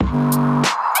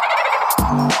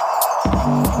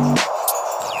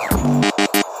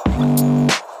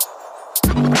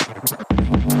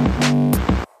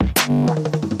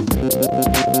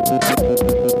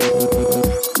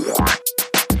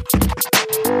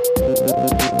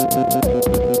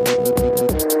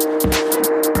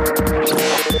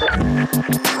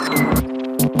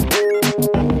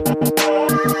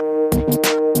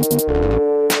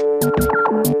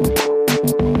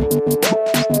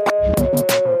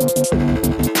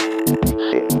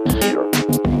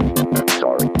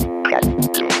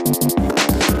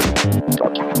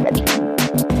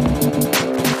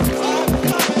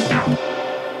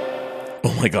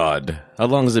How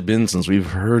long has it been since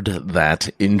we've heard that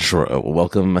intro?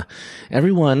 Welcome,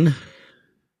 everyone.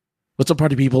 What's up,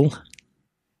 party people?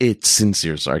 It's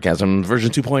Sincere Sarcasm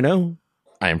version 2.0.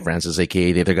 I am Francis,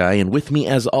 aka The Other Guy, and with me,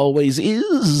 as always,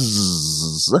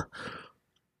 is...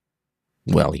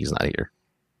 Well, he's not here.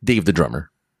 Dave the drummer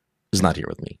is not here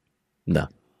with me. No.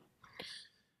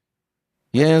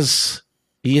 Yes,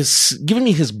 he has given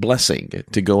me his blessing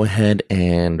to go ahead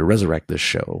and resurrect this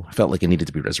show. I felt like it needed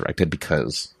to be resurrected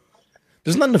because...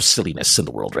 there's not enough silliness in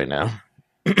the world right now.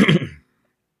 A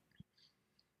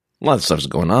lot of stuff is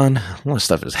going on. A lot of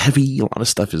stuff is heavy. A lot of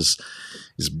stuff is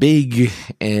big.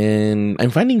 And I'm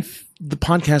finding the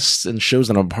podcasts and shows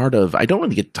that I'm part of, I don't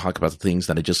really get to talk about the things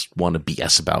that I just want to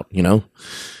BS about, you know?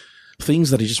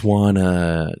 Things that I just want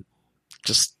to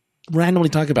just randomly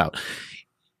talk about.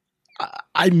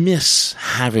 I miss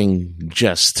having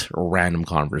just random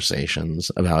conversations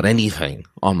about anything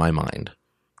on my mind.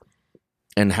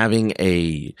 And having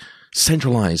a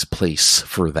centralized place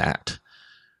for that.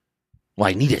 Well,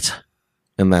 I need it.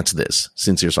 And that's this.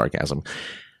 Sincere Sarcasm.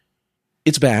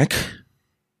 It's back.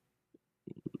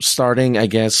 Starting, I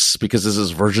guess, because this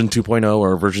is version 2.0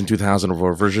 or version 2000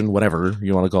 or version whatever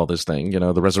you want to call this thing. You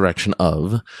know, the resurrection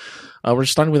of. We're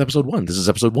starting with episode 1. This is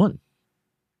episode 1.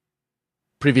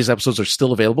 Previous episodes are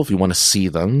still available if you want to see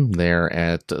them. They're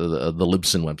at the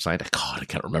Libsyn website. God, I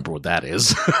can't remember what that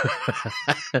is.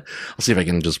 I'll see if I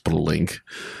can just put a link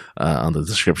on the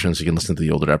description so you can listen to the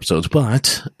older episodes.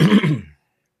 But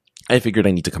I figured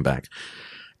I need to come back.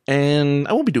 And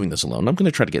I won't be doing this alone. I'm going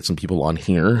to try to get some people on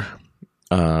here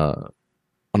on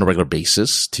a regular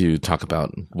basis to talk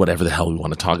about whatever the hell we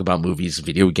want to talk about. Movies,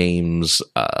 video games,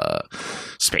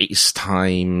 space,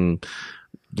 time,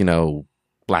 you know,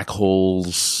 black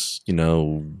holes, you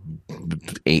know,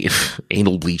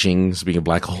 anal bleaching, speaking of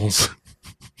black holes.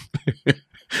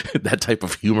 That type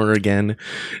of humor again.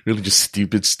 Really just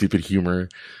stupid humor.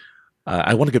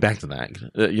 I want to get back to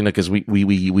that, you know, because we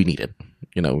need it.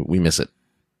 You know, we miss it.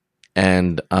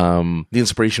 And the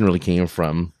inspiration really came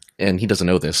from, and he doesn't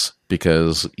know this,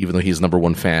 because even though he's number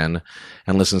one fan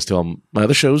and listens to my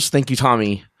other shows, thank you,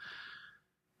 Tommy,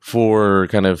 for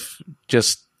kind of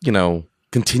just, you know,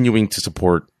 continuing to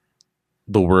support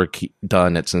the work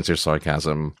done at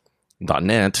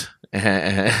sinceresarcasm.net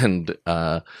and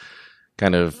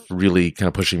kind of really kind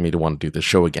of pushing me to want to do this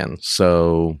show again.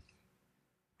 So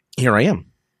here I am.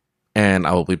 And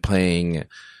I will be playing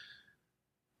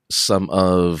some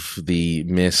of the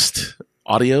missed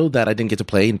audio that I didn't get to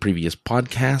play in previous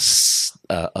podcasts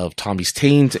of Tommy's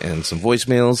Taint and some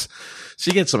voicemails. So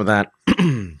you get some of that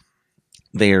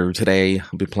there today.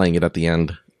 I'll be playing it at the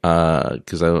end.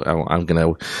 Because I'm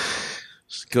gonna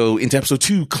go into episode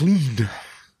 2 clean,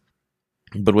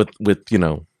 but with you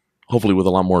know, hopefully with a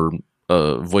lot more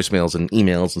voicemails and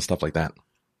emails and stuff like that.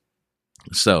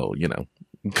 So, you know,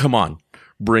 come on,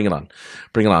 bring it on.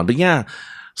 But yeah,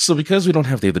 so because we don't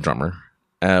have Dave the drummer,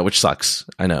 which sucks.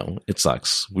 I know it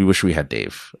sucks. We wish we had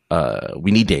Dave. We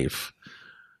need Dave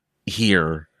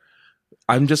here.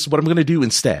 What I'm going to do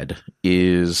instead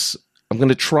is I'm going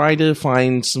to try to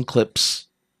find some clips.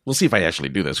 We'll see if I actually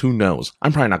do this. Who knows?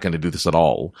 I'm probably not going to do this at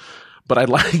all. But I'd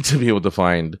like to be able to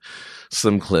find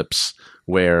some clips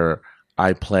where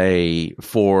I play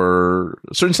for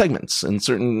certain segments and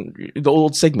the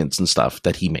old segments and stuff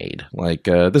that he made. Like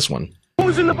this one.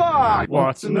 Who's in the box?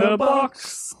 What's in the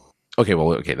box? Okay,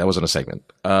 that wasn't a segment.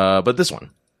 But this one.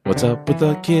 What's up with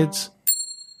the kids?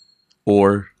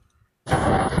 Or...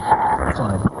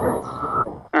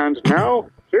 And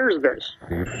now, here's this.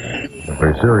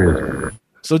 Very serious.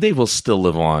 So Dave will still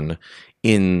live on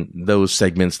in those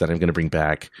segments that I'm going to bring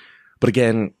back. But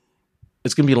again,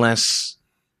 it's going to be less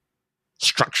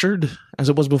structured as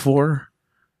it was before.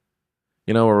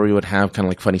 You know, where we would have kind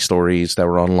of like funny stories that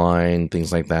were online,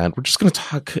 things like that. We're just going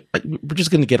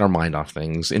to get our mind off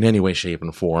things in any way, shape,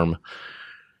 and form.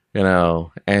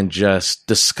 and just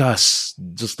discuss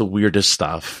just the weirdest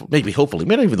stuff. Maybe, hopefully,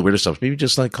 maybe not even the weirdest stuff, maybe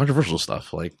just like controversial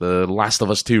stuff, like The Last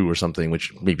of Us 2 or something,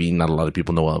 which maybe not a lot of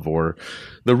people know of, or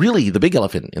the big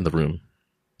elephant in the room,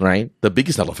 right? The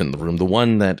biggest elephant in the room, the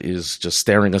one that is just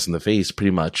staring us in the face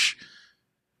pretty much,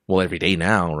 well, every day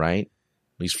now, right?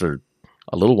 At least for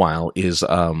a little while, is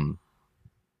how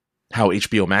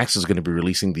HBO Max is going to be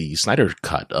releasing the Snyder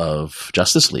Cut of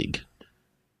Justice League.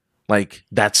 Like,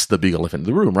 that's the big elephant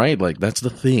in the room, right? Like, that's the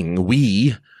thing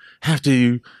we have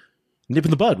to nip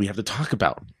in the bud. We have to talk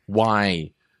about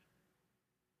why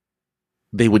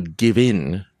they would give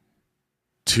in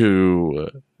to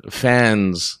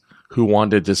fans who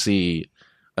wanted to see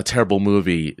a terrible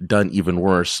movie done even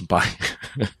worse by...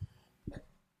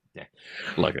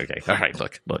 Look, okay, all right,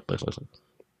 look.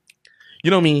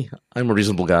 You know me, I'm a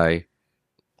reasonable guy.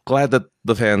 Glad that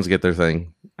the fans get their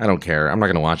thing. I don't care. I'm not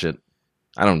going to watch it.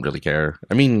 I don't really care.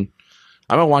 I mean,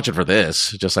 I'm going to watch it for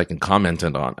this, just so I can comment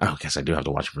it on. Oh, I guess I do have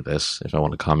to watch it for this if I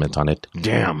want to comment on it.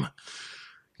 Damn.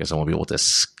 Guess I won't be able to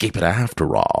escape it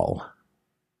after all.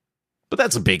 But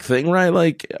that's a big thing, right?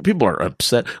 Like, people are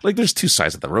upset. Like, there's two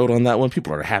sides of the road on that one.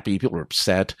 People are happy. People are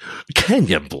upset. Can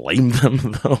you blame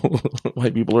them, though, why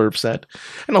people are upset?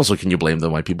 And also, can you blame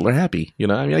them why people are happy? I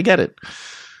mean, I get it.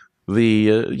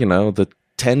 The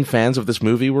 10 fans of this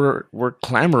movie were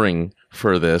clamoring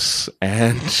for this,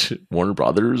 and Warner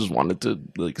Brothers wanted to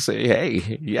say,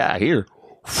 hey, yeah, here,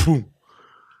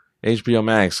 HBO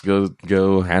Max,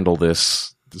 go handle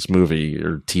this movie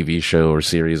or TV show or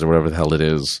series or whatever the hell it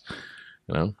is.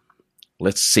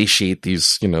 Let's satiate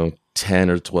these 10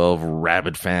 or 12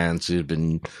 rabid fans who've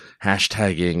been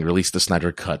hashtagging release the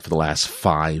Snyder Cut for the last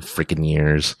 5 freaking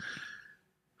years.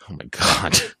 Oh my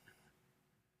god.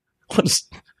 What is...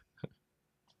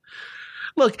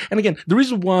 Look, and again, the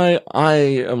reason why I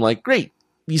am like, great,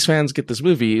 these fans get this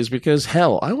movie is because,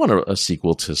 hell, I want a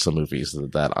sequel to some movies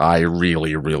that I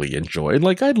really, really enjoyed.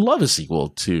 Like, I'd love a sequel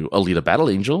to Alita Battle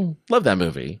Angel. Love that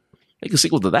movie. Make a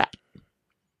sequel to that.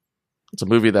 It's a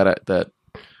movie that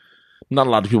not a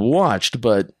lot of people watched,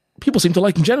 but people seem to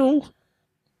like in general.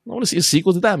 I want to see a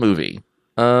sequel to that movie.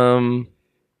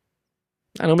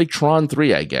 I don't make Tron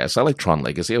 3, I guess. I like Tron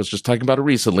Legacy. I was just talking about it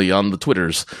recently on the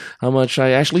Twitters, how much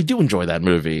I actually do enjoy that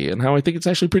movie and how I think it's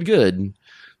actually pretty good,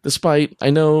 despite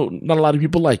I know not a lot of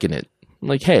people liking it. I'm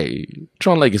like, hey,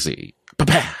 Tron Legacy,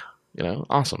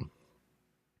 awesome.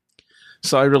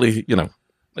 So I really,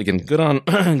 again, good on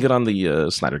the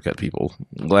Snyder Cut people.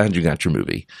 I'm glad you got your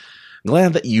movie.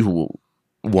 Glad that you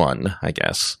won, I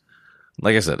guess.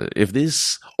 Like I said, if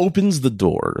this opens the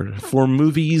door for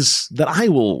movies that I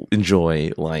will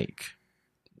enjoy, like,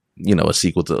 a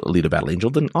sequel to Alita Battle Angel,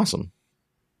 then awesome.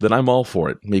 Then I'm all for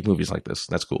it. Make movies like this.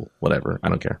 That's cool. Whatever. I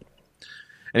don't care.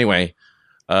 Anyway,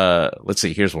 let's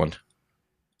see. Here's one.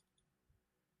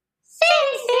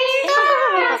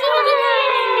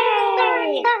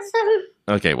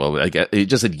 Okay, well, it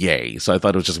just said yay, so I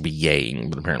thought it was just going to be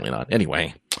yaying, but apparently not.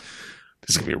 Anyway, this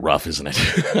is going to be rough, isn't it?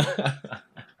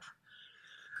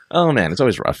 Oh man, it's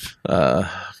always rough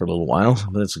for a little while,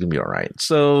 but it's gonna be all right.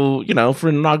 So, for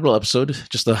an inaugural episode,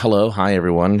 just a hello, hi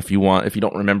everyone. If you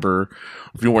don't remember,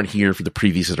 if you weren't here for the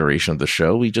previous iteration of the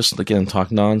show, we just again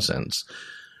talk nonsense.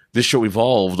 This show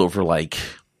evolved over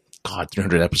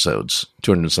 300 episodes,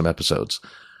 200 some episodes,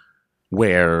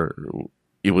 where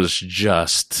it was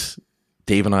just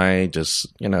Dave and I just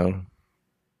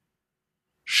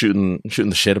shooting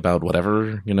the shit about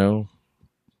whatever,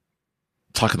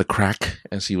 talk of the crack,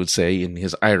 as he would say in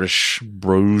his Irish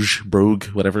brogue,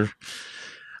 whatever.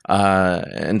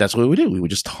 And that's what we would do. We would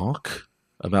just talk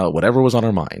about whatever was on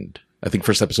our mind. I think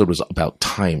first episode was about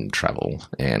time travel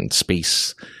and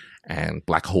space and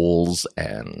black holes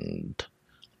and,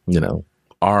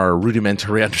 our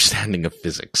rudimentary understanding of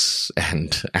physics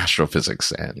and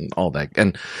astrophysics and all that.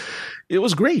 And it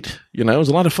was great. It was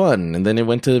a lot of fun. And then it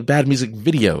went to bad music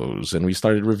videos and we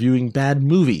started reviewing bad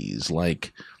movies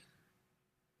like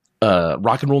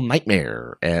Rock and Roll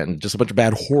Nightmare and just a bunch of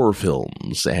bad horror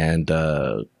films and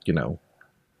I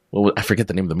forget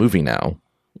the name of the movie now.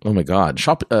 Oh my god,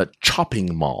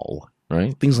 Chopping Mall,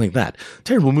 right? Things like that.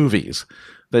 Terrible movies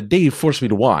that Dave forced me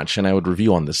to watch, and I would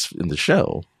review on this in the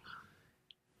show.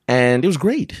 And it was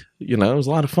great. It was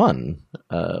a lot of fun.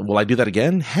 Will I do that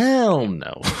again? Hell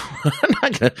no. I'm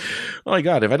not gonna. Oh my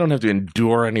god, if I don't have to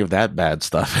endure any of that bad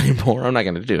stuff anymore, I'm not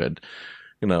gonna do it.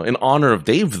 In honor of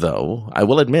Dave, though, I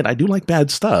will admit I do like bad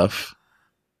stuff.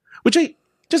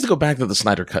 Just to go back to the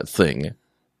Snyder Cut thing,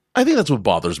 I think that's what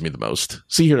bothers me the most.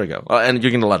 See, here I go. And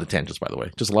you're getting a lot of tangents, by the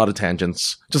way. Just a lot of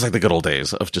tangents. Just like the good old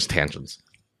days of just tangents.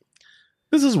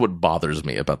 This is what bothers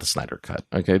me about the Snyder Cut,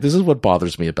 okay? This is what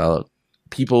bothers me about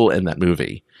people in that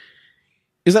movie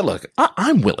is that, look,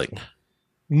 I'm willing,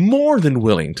 more than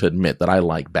willing to admit that I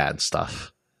like bad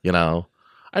stuff. You know,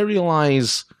 I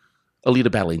realize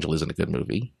Alita Battle Angel isn't a good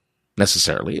movie,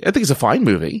 necessarily. I think it's a fine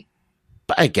movie,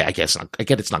 but I get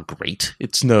it's not great.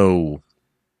 It's no,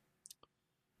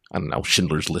 I don't know,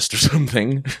 Schindler's List or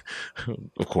something,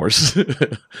 of course.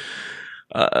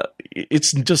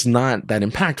 It's just not that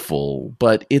impactful,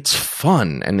 but it's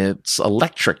fun and it's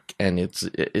electric and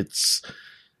it's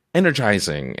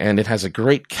energizing and it has a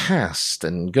great cast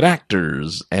and good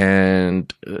actors.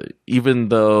 And even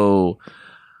though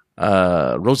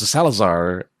Rosa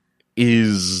Salazar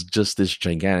is just this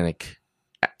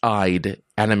gigantic-eyed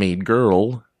anime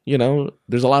girl, you know,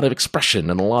 there's a lot of expression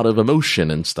and a lot of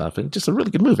emotion and stuff, and just a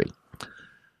really good movie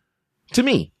to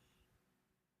me.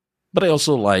 But I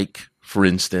also like, for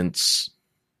instance,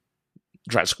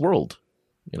 Jurassic World.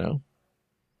 You know,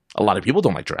 a lot of people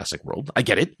don't like Jurassic World. I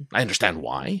get it. I understand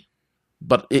why.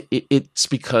 But it's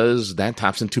because that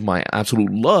taps into my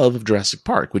absolute love of Jurassic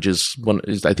Park, which is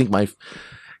I think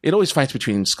it always fights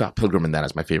between Scott Pilgrim and that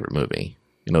as my favorite movie.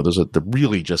 You know,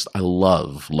 I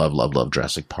love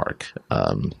Jurassic Park.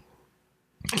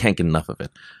 Can't get enough of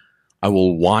it. I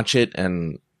will watch it,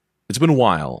 and it's been a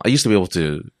while. I used to be able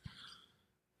to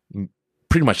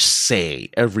pretty much say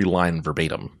every line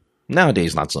verbatim.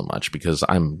 Nowadays, not so much, because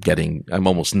I'm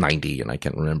almost 90 and I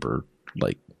can't remember,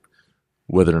 like,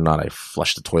 whether or not I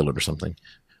flushed the toilet or something.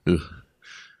 Ugh.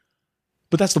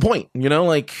 But that's the point, you know,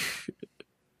 like,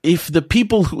 if the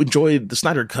people who enjoyed the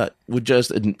Snyder Cut would or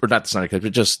not the Snyder Cut,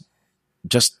 but just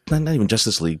not even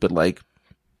Justice League, but like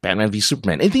Batman v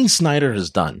Superman, anything Snyder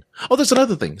has done. Oh, that's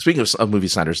another thing. Speaking of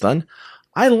movies Snyder's done,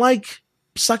 I like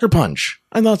Sucker Punch.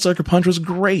 I thought Sucker Punch was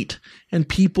great, and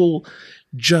people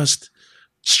just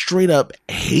straight up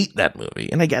hate that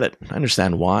movie, and I get it. I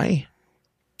understand why.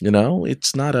 You know,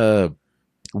 it's not a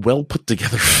well put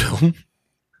together film.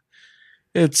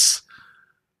 It's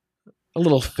a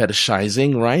little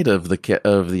fetishizing, right, of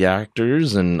the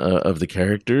actors and of the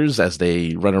characters as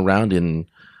they run around in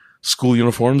school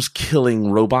uniforms, killing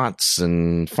robots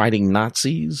and fighting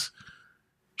Nazis.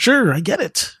 Sure, I get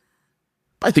it.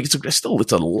 I think it's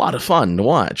a lot of fun to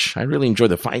watch. I really enjoy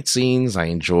the fight scenes. I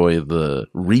enjoy the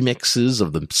remixes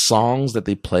of the songs that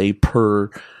they play per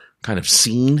kind of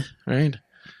scene, right?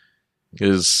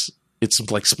 Because it's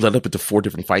like split up into 4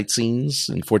 different fight scenes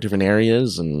in 4 different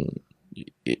areas, and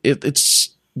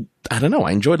it's I don't know.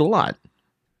 I enjoyed it a lot.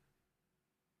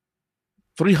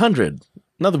 300,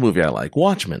 another movie I like.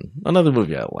 Watchmen, another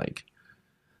movie I like.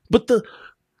 But the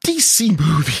DC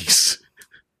movies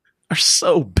are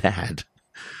so bad.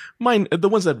 The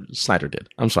ones that Snyder did.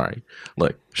 I'm sorry.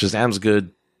 Look, Shazam's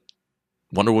good.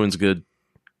 Wonder Woman's good.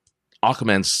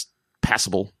 Aquaman's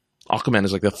passable. Aquaman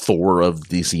is like the Thor of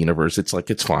the DC universe. It's like,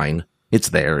 it's fine. It's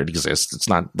there. It exists. It's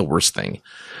not the worst thing.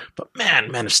 But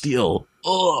Man of Steel.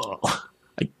 Ugh.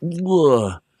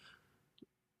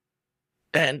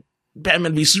 And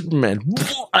Batman v Superman.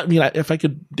 I mean, if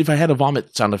I had a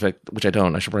vomit sound effect, which I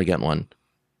don't, I should probably get one.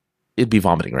 It'd be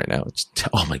vomiting right now.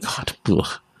 Oh my God. Ugh.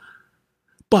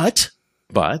 But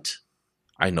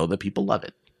I know that people love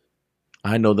it.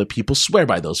 I know that people swear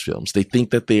by those films. They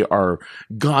think that they are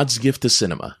God's gift to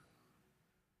cinema.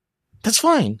 That's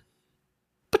fine.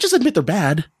 But just admit they're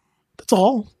bad. That's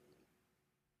all.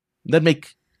 I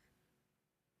think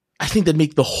that'd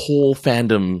make the whole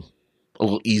fandom a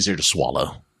little easier to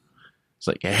swallow. It's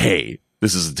like, hey,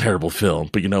 this is a terrible film,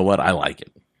 but you know what? I like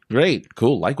it. Great,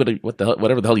 cool. Like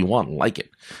whatever the hell you want, like it.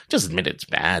 Just admit it's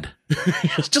bad.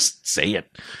 Just say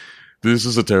it. This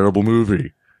is a terrible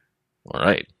movie. All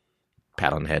right.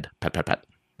 Pat on the head. Pat.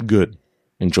 Good.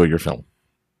 Enjoy your film.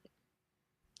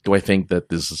 Do I think that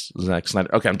this is Zack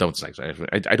Snyder? Okay, I'm done with Zack Snyder.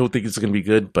 I don't think it's going to be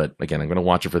good, but again, I'm going to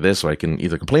watch it for this so I can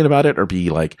either complain about it or be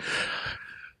like,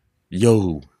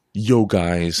 yo,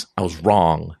 guys, I was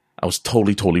wrong. I was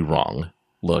totally wrong.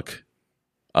 Look,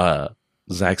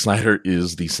 Zack Snyder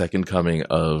is the second coming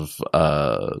of,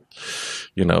 I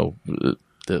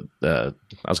was going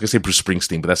to say Bruce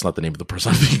Springsteen, but that's not the name of the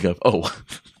person I'm thinking of. Oh,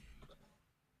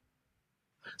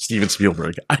 Steven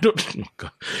Spielberg. Oh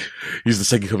God. He's the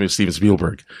second coming of Steven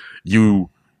Spielberg. This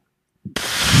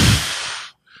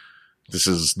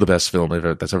is the best film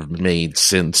that's ever been made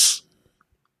since,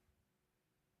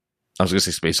 I was going to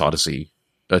say Space Odyssey,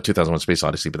 2001 Space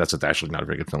Odyssey, but that's actually not a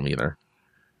very good film either.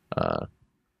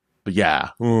 But yeah.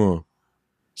 So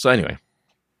anyway,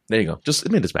 there you go. Just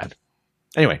admit it's bad.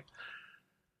 Anyway.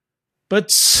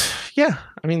 But yeah,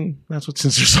 I mean, that's what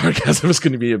Sincere Sarcasm is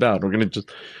going to be about. We're going to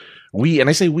and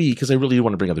I say we because I really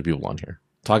want to bring other people on here.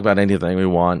 Talk about anything we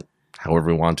want, however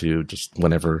we want to, just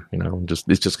whenever,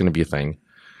 it's just going to be a thing.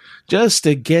 just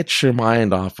to get your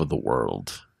mind off of the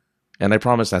world. And I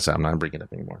promise that's it. I'm not bringing it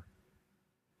up anymore.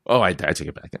 Oh, I take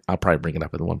it back. I'll probably bring it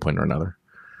up at one point or another.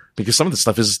 Because some of the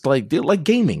stuff is like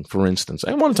gaming, for instance.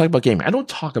 I want to talk about gaming. I don't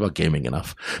talk about gaming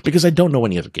enough because I don't know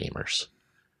any other gamers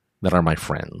that are my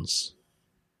friends.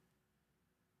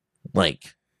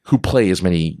 Like, who play as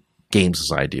many games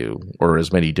as I do, or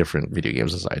as many different video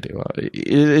games as I do.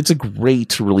 It's a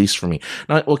great release for me.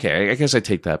 Now, okay, I guess I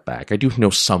take that back. I do know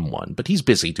someone, but he's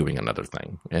busy doing another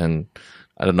thing. And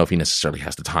I don't know if he necessarily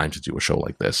has the time to do a show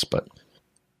like this, but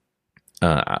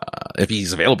if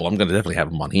he's available, I'm going to definitely have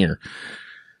him on here.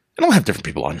 And I'll have different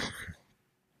people on,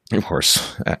 of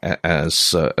course,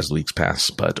 as weeks pass.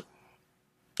 But,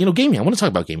 gaming. I want to talk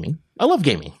about gaming. I love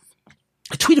gaming.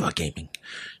 I tweet about gaming.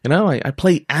 I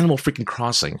play Animal freaking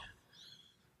Crossing,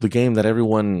 the game that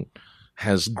everyone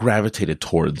has gravitated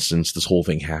towards since this whole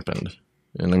thing happened.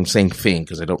 And I'm saying thing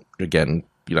because I don't, again,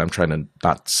 I'm trying to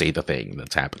not say the thing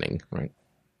that's happening, right?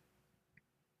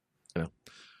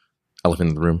 Elephant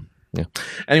in the room. Yeah.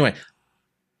 Anyway,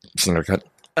 it's another cut.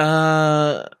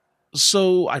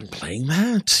 So I'm playing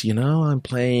that,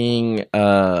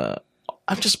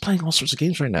 I'm just playing all sorts of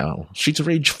games right now. Streets of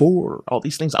Rage 4, all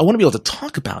these things. I want to be able to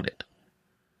talk about it,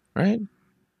 right?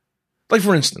 Like,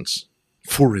 for instance,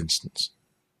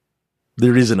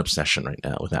 there is an obsession right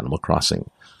now with Animal Crossing.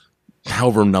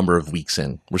 However number of weeks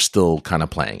in, we're still kind of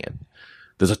playing it.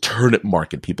 There's a turnip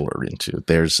market people are into.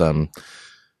 There's,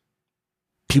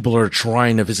 people are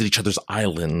trying to visit each other's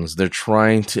islands. They're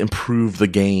trying to improve the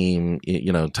game,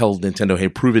 tell Nintendo, hey,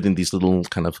 prove it in these little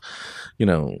kind of,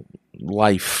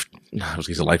 life, I was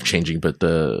going to say life-changing, but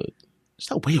it's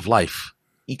that way of life.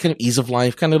 Kind of ease of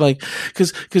life, kind of like,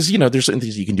 because there's certain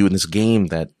things you can do in this game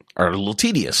that are a little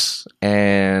tedious,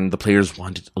 and the players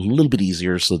want it a little bit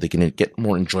easier so they can get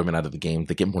more enjoyment out of the game.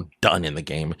 They get more done in the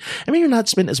game. I mean, you're not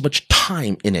spending as much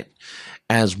time in it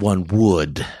as one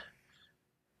would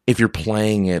if you're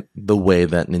playing it the way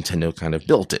that Nintendo kind of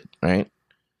built it, right?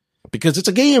 Because it's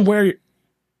a game where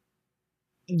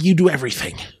you do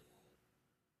everything.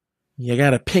 You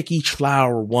gotta pick each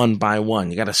flower one by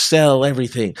one. You gotta sell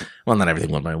everything. Well, not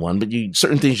everything one by one, but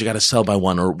certain things you gotta sell by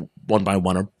one by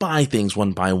one, or buy things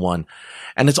one by one.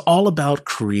 And it's all about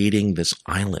creating this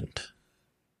island.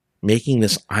 Making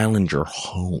this island your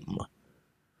home.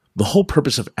 The whole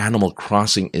purpose of Animal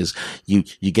Crossing is you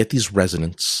get these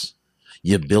residents.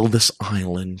 You build this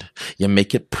island, you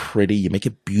make it pretty, you make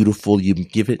it beautiful,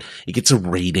 it gets a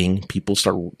rating. People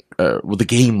start, the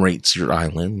game rates your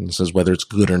island and says whether it's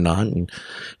good or not. And,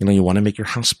 you want to make your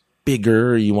house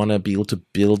bigger, you want to be able to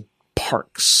build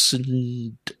parks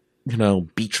and,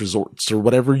 beach resorts or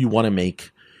whatever you want to make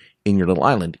in your little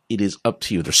island. It is up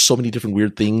to you. There's so many different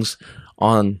weird things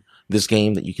on this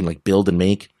game that you can build and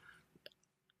make.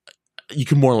 You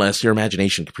can more or less, your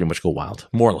imagination can pretty much go wild,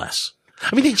 more or less.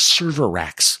 I mean, they have server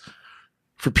racks,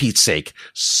 for Pete's sake.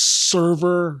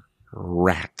 Server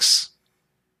racks.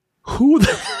 Who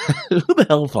the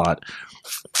hell thought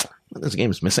this game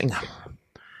is missing?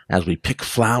 As we pick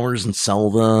flowers and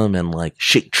sell them and,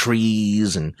 shake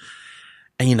trees and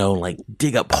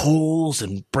dig up holes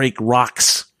and break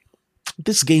rocks.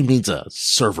 This game needs a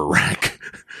server rack.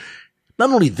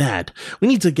 Not only that, we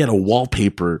need to get a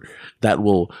wallpaper that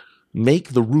will make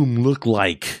the room look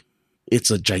like it's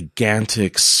a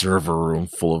gigantic server room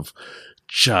full of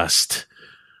just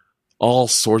all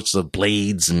sorts of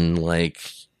blades and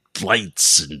lights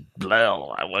and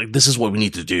blah. This is what we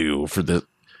need to do for the.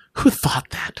 Who thought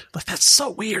that? That's so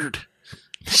weird.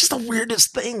 It's just the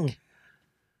weirdest thing.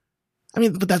 I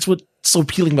mean, but that's what's so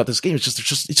appealing about this game. It's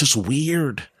just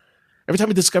weird. Every time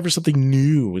I discover something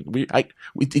new,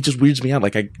 it just weirds me out.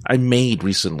 I made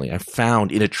recently. I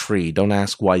found in a tree. Don't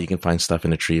ask why you can find stuff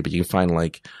in a tree, but you can find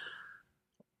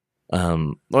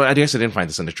well, I guess I didn't find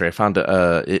this in the tray. I found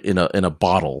in a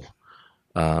bottle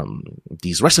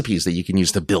these recipes that you can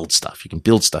use to build stuff. You can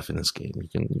build stuff in this game.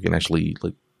 You can actually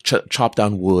chop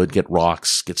down wood, get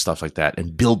rocks, get stuff like that,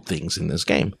 and build things in this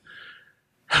game.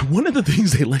 And one of the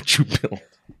things they let you build,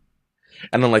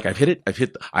 and I'm like, I have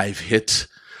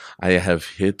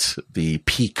hit the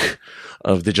peak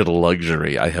of digital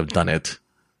luxury. I have done it.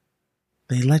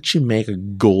 They let you make a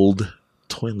gold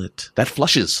toilet that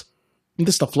flushes.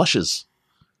 This stuff flushes.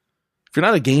 If you're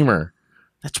not a gamer,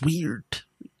 that's weird.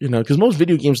 Because most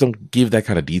video games don't give that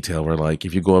kind of detail where,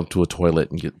 if you go up to a toilet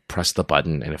and you press the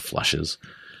button and it flushes.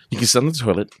 You can sit on the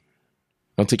toilet.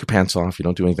 Don't take your pants off. You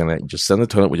don't do anything like that. You just sit on the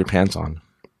toilet with your pants on.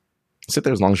 Sit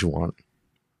there as long as you want.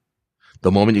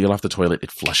 The moment you get off the toilet,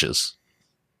 it flushes.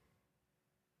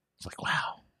 It's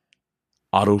wow.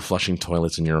 Auto flushing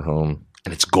toilets in your home.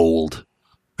 And it's gold.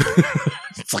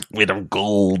 It's made of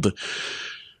gold.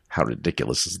 How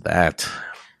ridiculous is that?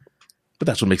 But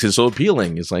that's what makes it so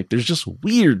appealing. It's like there's just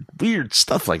weird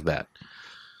stuff like that.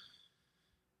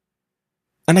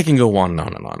 And I can go on and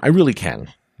on and on. I really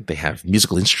can. They have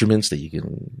musical instruments that you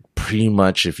can pretty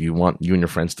much, if you want you and your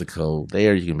friends to go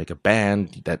there, you can make a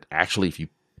band that actually, if you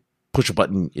push a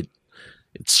button, it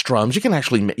strums.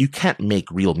 You can't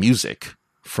make real music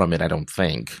from it, I don't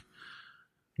think.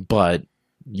 But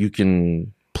you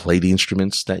can play the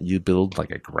instruments that you build, like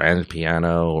a grand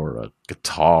piano or a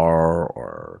guitar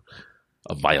or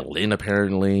a violin,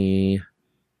 apparently.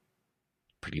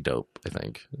 Pretty dope, I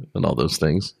think. And all those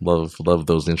things. Love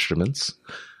those instruments.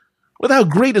 Well, how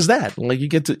great is that? Like, you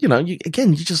get to,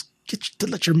 you just get to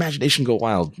let your imagination go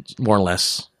wild, more or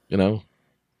less,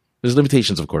 There's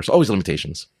limitations, of course. Always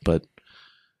limitations. But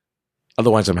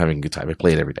otherwise, I'm having a good time. I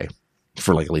play it every day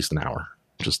for like at least an hour.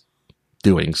 Just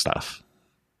doing stuff.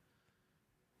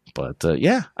 But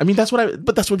yeah, I mean, that's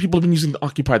what people have been using to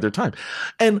occupy their time.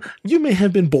 And you may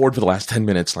have been bored for the last 10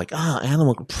 minutes, like,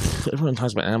 Animal, everyone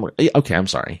talks about Animal. Okay, I'm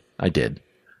sorry. I did.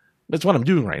 That's what I'm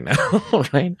doing right now,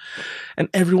 right? And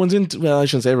everyone's into, well, I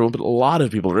shouldn't say everyone, but a lot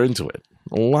of people are into it.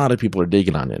 A lot of people are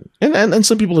digging on it. And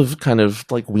some people have kind of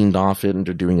like weaned off it and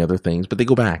are doing other things, but they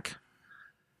go back.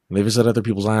 And they visit other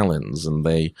people's islands and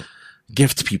they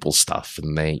gift people stuff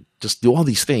and they just do all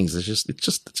these things. It's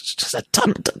just a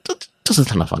ton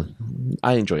of fun.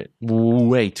 I enjoy it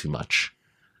way too much.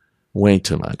 Way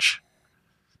too much.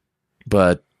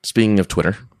 But speaking of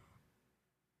Twitter,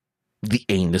 the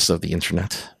anus of the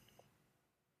internet.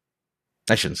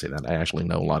 I shouldn't say that. I actually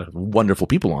know a lot of wonderful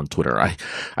people on Twitter. I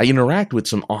interact with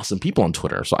some awesome people on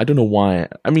Twitter, so I don't know why.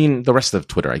 I mean, the rest of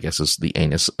Twitter, I guess, is the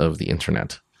anus of the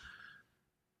internet.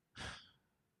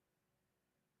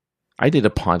 I did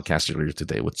a podcast earlier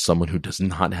today with someone who does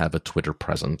not have a Twitter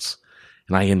presence,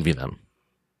 and I envy them.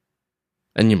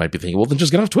 And you might be thinking, well, then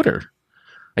just get off Twitter.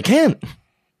 I can't.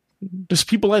 There's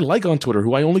people I like on Twitter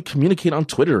who I only communicate on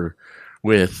Twitter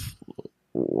with.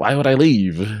 Why would I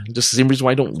leave? Just the same reason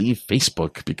why I don't leave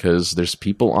Facebook, because there's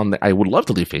people on there. I would love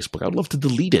to leave Facebook. I would love to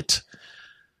delete it.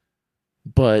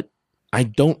 But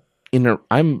I'm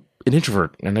an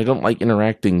introvert, and I don't like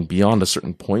interacting beyond a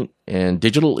certain point, and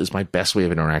digital is my best way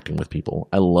of interacting with people.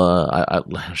 I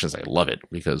shouldn't say I love it,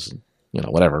 because,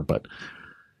 whatever, but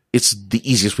it's the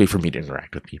easiest way for me to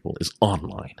interact with people is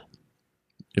online.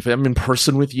 If I'm in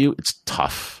person with you, it's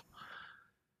tough,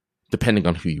 depending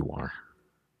on who you are.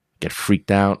 I get freaked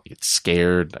out, I get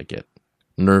scared, I get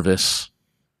nervous,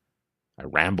 I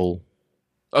ramble.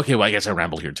 Okay, well, I guess I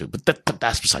ramble here too, but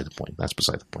that's beside the point. That's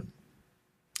beside the point.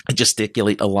 I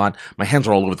gesticulate a lot. My hands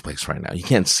are all over the place right now. You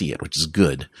can't see it, which is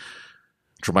good.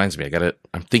 Which reminds me,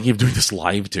 I'm thinking of doing this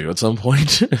live too at some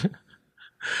point.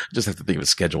 Just have to think of a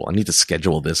schedule. I need to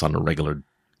schedule this on a regular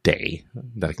day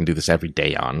that I can do this every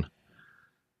day on.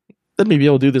 Then maybe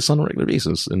I'll do this on a regular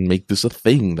basis and make this a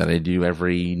thing that I do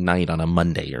every night on a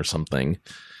Monday or something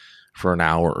for an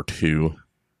hour or two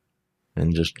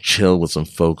and just chill with some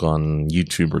folk on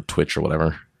YouTube or Twitch or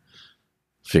whatever.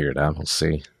 Figure it out. We'll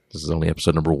see. This is only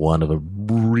episode number 1 of a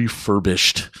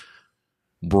refurbished,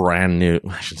 brand new.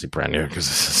 I shouldn't say brand new because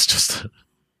this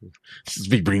is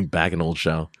me bringing back an old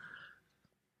show.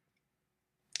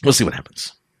 We'll see what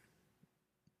happens.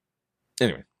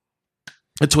 Anyway,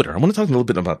 Twitter. I want to talk a little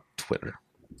bit about Twitter.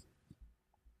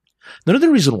 Another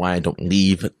reason why I don't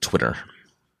leave Twitter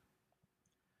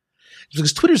is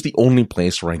because Twitter is the only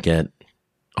place where I get.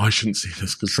 Oh, I shouldn't say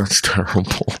this because that's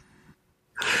terrible.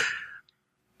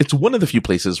 It's one of the few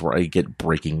places where I get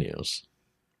breaking news.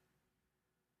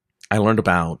 I learned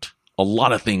about a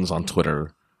lot of things on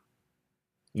Twitter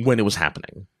when it was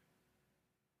happening.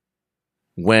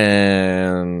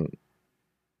 Oh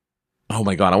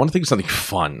my God, I want to think of something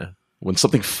fun. When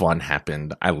something fun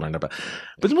happened, I learned about,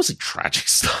 but it's mostly tragic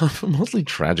stuff, mostly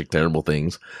tragic, terrible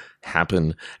things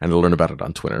happen, and I learned about it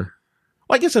on Twitter.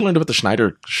 Well, I guess I learned about the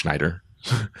Schneider,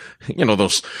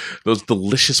 those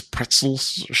delicious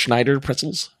pretzels, Schneider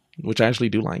pretzels, which I actually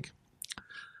do like.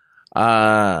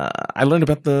 I learned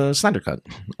about the Snyder Cut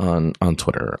on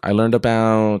Twitter. I learned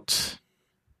about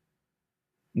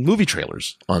movie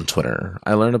trailers on Twitter.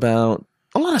 I learned about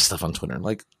a lot of stuff on Twitter.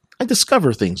 Like, I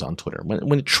discover things on Twitter.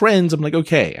 When it trends, I'm like,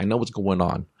 okay, I know what's going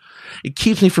on. It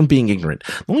keeps me from being ignorant.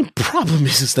 The only problem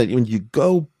is that when you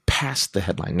go past the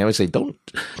headline, now I say,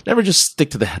 never just stick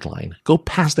to the headline. Go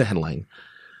past the headline.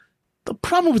 The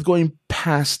problem with going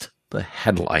past the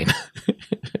headline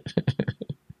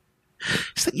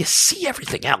is that you see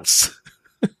everything else.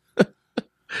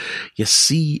 You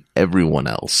see everyone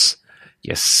else.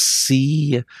 You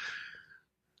see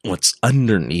what's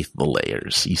underneath the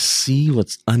layers. You see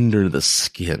what's under the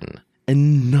skin.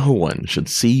 And no one should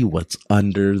see what's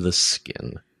under the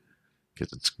skin.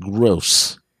 Because it's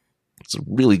gross. It's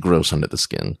really gross under the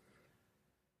skin.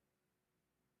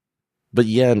 But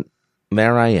yet,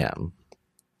 there I am.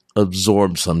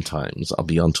 Absorbed sometimes. I'll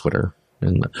be on Twitter.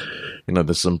 And,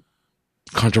 there's some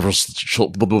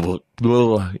controversial,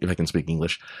 if I can speak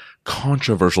English,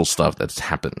 controversial stuff that's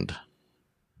happened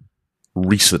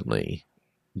recently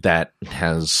that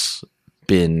has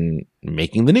been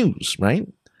making the news, right?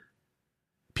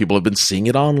 People have been seeing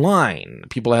it online.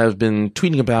 People have been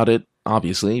tweeting about it,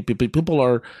 obviously. People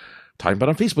are talking about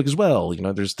it on Facebook as well.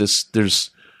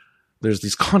 There's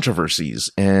these controversies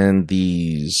and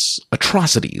these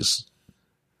atrocities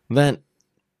that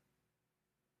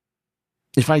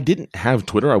if I didn't have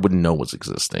Twitter, I wouldn't know what's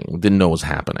existing, didn't know what's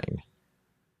happening.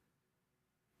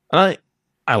 I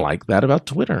like that about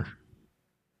Twitter.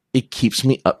 It keeps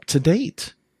me up to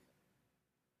date.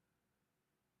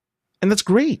 And that's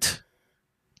great.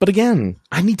 But again,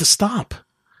 I need to stop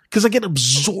because I get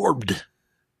absorbed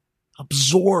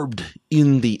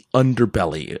in the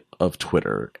underbelly of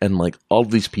Twitter and like all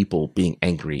these people being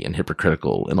angry and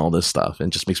hypocritical and all this stuff. And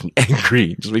it just makes me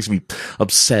angry. It just makes me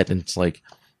upset. And it's like,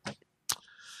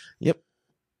 yep.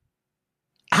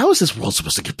 How is this world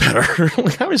supposed to get better?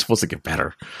 Like, how are we supposed to get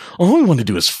better? All we want to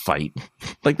do is fight.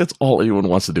 Like, that's all anyone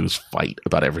wants to do is fight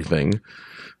about everything.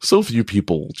 So few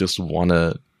people just want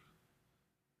to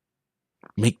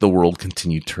make the world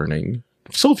continue turning.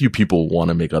 So few people want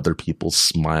to make other people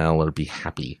smile or be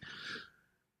happy.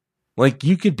 Like,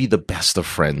 you could be the best of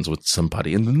friends with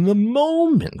somebody, and then the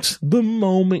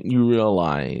moment you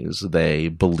realize they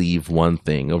believe one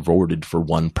thing, or voted for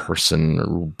one person,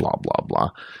 or blah, blah,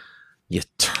 blah, you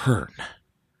turn,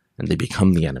 and they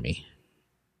become the enemy.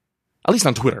 At least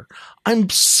on Twitter. I'm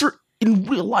certain, in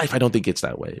real life, I don't think it's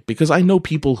that way, because I know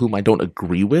people whom I don't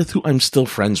agree with, who I'm still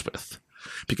friends with.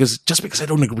 Because just because I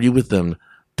don't agree with them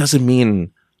doesn't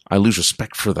mean I lose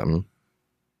respect for them.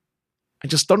 I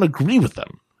just don't agree with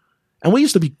them. And we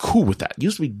used to be cool with that.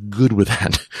 Used to be good with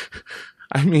that.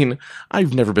 I mean,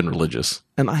 I've never been religious.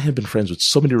 And I have been friends with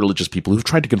so many religious people who've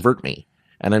tried to convert me.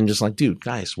 And I'm just like, dude,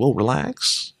 guys, well,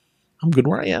 relax. I'm good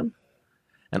where I am.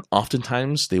 And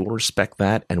oftentimes they will respect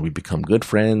that and we become good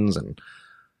friends and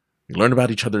we learn about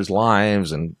each other's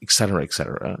lives and et cetera, et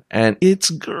cetera. And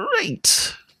it's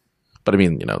great. But I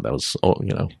mean, that was a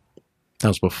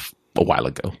while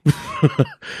ago.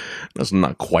 That's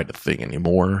not quite a thing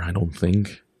anymore, I don't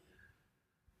think.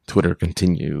 Twitter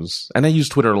continues. And I use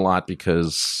Twitter a lot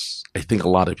because I think a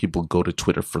lot of people go to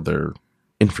Twitter for their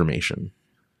information.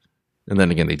 And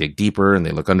then again, they dig deeper and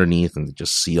they look underneath and they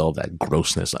just see all that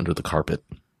grossness under the carpet.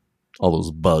 All those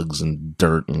bugs and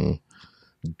dirt and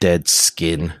dead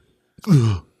skin.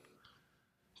 Ugh.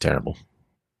 Terrible.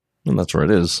 And that's where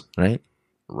it is, right?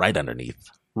 Right underneath.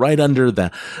 Right under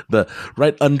the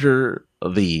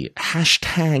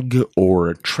hashtag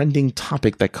or trending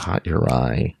topic that caught your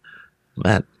eye.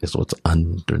 That is what's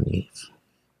underneath.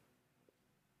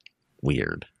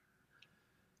 Weird.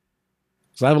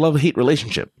 So I have a love-hate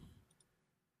relationship.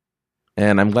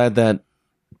 And I'm glad that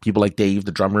people like Dave,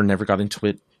 the drummer, never got into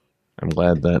it. I'm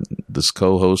glad that this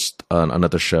co-host on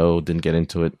another show didn't get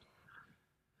into it.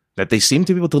 That they seem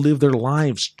to be able to live their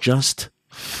lives just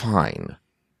fine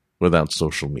without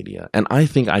social media. And I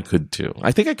think I could too.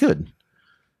 I think I could.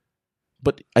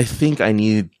 But I think I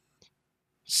need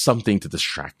something to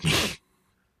distract me.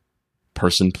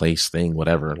 Person, place, thing,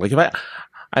 whatever. Like if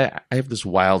I have this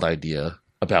wild idea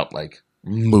about like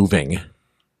moving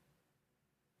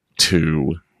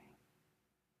to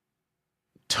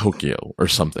Tokyo or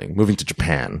something, moving to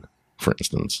Japan, for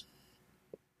instance.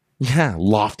 Yeah,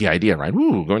 lofty idea, right?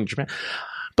 Ooh, going to Japan.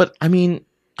 But I mean,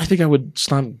 I think I would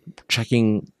stop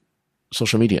checking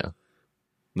social media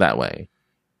that way.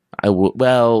 I would,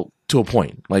 well, to a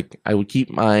point. Like I would keep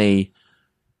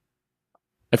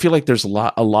I feel like there's a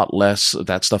lot less of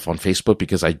that stuff on Facebook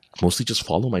because I mostly just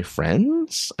follow my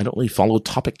friends. I don't really follow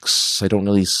topics. I don't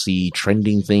really see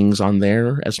trending things on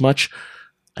there as much.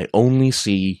 I only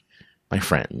see my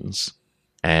friends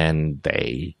and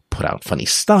they put out funny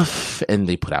stuff and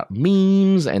they put out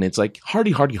memes and it's like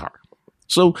hardy.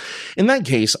 So in that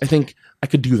case, I think I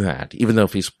could do that, even though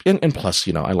Facebook, and plus,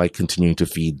 I like continuing to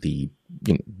feed the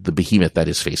behemoth that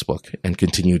is Facebook and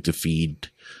continue to feed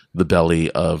the belly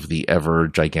of the ever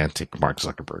gigantic Mark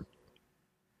Zuckerberg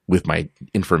with my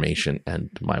information and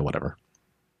my whatever.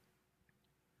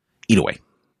 Either way.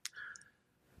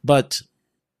 But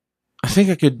I think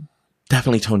I could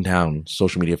definitely tone down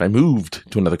social media if I moved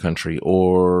to another country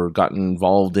or got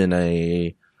involved in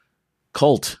a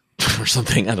cult or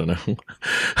something. I don't know.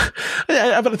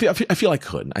 But I feel I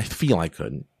could. I feel I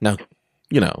could. Now,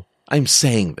 I'm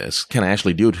saying this. Can I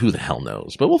actually do it? Who the hell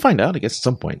knows? But we'll find out, I guess, at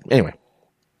some point. Anyway,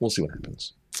 we'll see what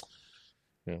happens.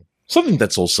 Yeah. Something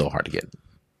that's also hard to get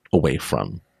away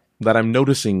from, that I'm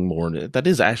noticing more, that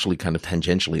is actually kind of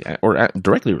tangentially or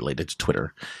directly related to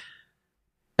Twitter.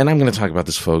 And I'm going to talk about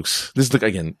this, folks. This is the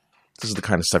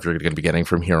kind of stuff you're going to be getting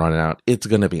from here on out. It's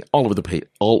going to be all over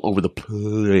the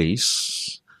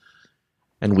place,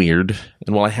 and weird.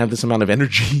 And will I have this amount of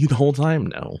energy the whole time?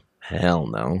 No. Hell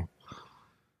no.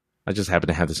 I just happen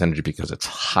to have this energy because it's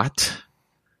hot.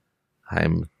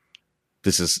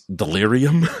 This is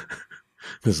delirium.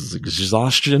 This is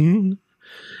exhaustion.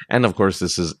 And of course,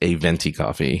 this is a venti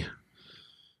coffee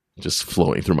just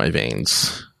flowing through my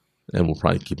veins, and will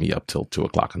probably keep me up till 2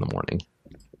 o'clock in the morning.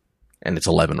 And it's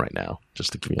 11 right now,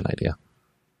 just to give you an idea.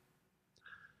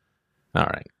 All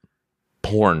right.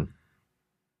 Porn.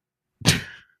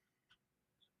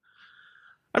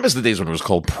 I miss the days when it was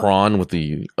called prawn with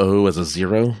the O as a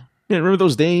 0. Yeah, remember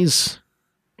those days?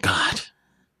 God. It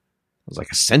was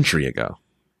like a century ago.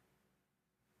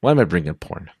 Why am I bringing up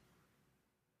porn?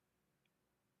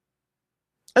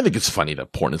 I think it's funny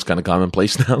that porn is kind of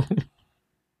commonplace now.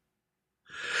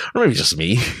 Or maybe just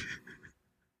me.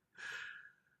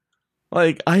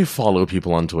 Like, I follow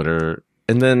people on Twitter,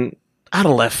 and then out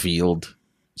of left field,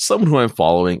 someone who I'm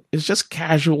following is just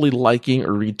casually liking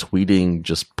or retweeting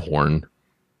just porn.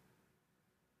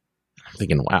 I'm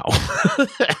thinking, wow.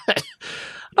 I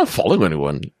don't follow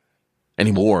anyone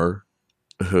anymore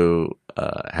who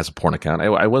has a porn account.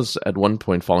 I was at one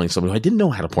point following someone who I didn't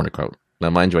know had a porn account. Now,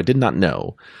 mind you, I did not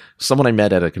know. Someone I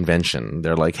met at a convention.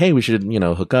 They're like, hey, we should,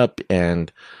 hook up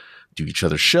and do each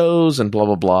other's shows and blah,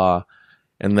 blah, blah.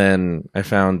 And then I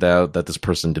found out that this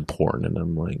person did porn, and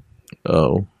I'm like,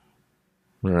 oh,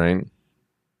 all right.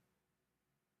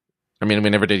 I mean, we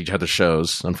never did each other's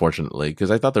shows, unfortunately,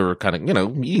 because I thought they were kind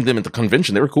of, meeting them at the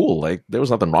convention, they were cool. Like, there was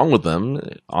nothing wrong with them,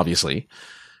 obviously.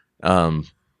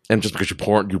 And just because you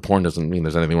porn doesn't mean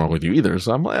there's anything wrong with you either.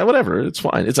 So I'm like, whatever, it's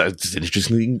fine. It's an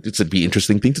interesting. It'd be an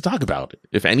interesting thing to talk about,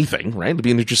 if anything, right? It'd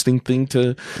be an interesting thing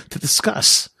to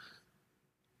discuss.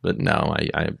 But no,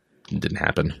 I didn't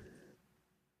happen.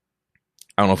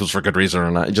 I don't know if it's for good reason or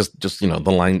not. Just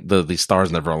the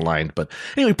stars never aligned. But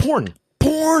anyway, porn.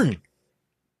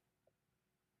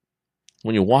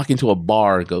 When you walk into a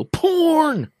bar and go,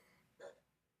 porn.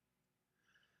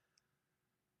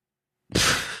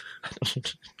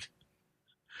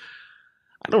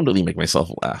 I don't really make myself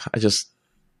laugh. I just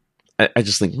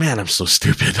think, man, I'm so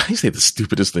stupid. I say the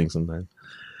stupidest things sometimes.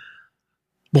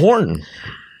 Porn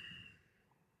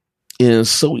is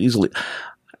so easily.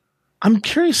 I'm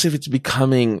curious if it's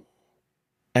becoming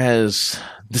as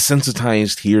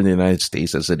desensitized here in the United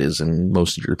States as it is in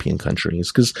most European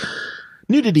countries, because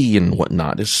nudity and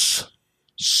whatnot is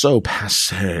so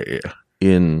passé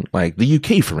in, like, the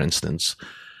UK, for instance.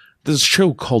 There's a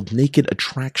show called Naked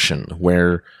Attraction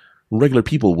where regular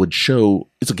people would show,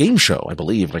 it's a game show, I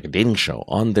believe, like a dating show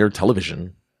on their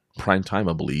television, prime time,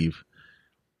 I believe,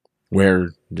 where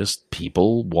just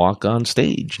people walk on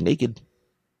stage naked.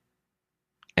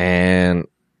 And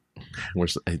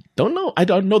I don't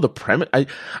know the premise. I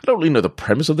don't really know the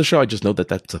premise of the show. I just know that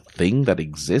that's a thing that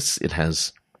exists. It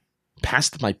has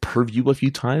passed my purview a few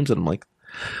times, and I'm like,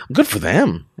 good for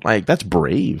them. Like, that's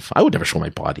brave. I would never show my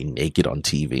body naked on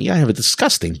TV. I have a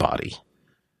disgusting body.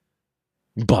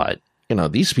 But,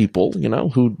 these people,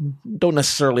 who don't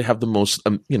necessarily have the most,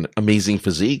 amazing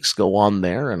physiques go on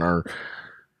there and are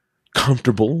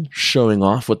comfortable showing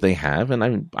off what they have.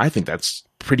 And I think that's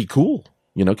pretty cool,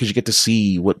 because you get to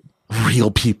see what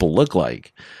real people look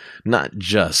like, not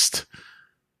just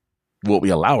what we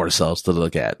allow ourselves to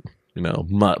look at.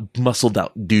 Muscled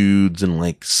out dudes and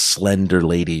like slender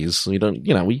ladies. We don't,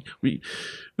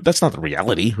 that's not the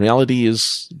reality. Reality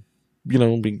is,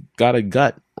 we got a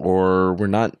gut, or we're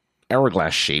not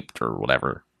hourglass shaped or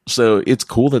whatever. So it's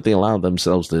cool that they allow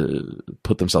themselves to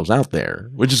put themselves out there,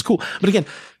 which is cool. But again,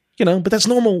 but that's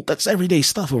normal. That's everyday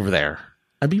stuff over there.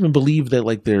 I even believe that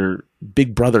like their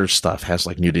Big Brother stuff has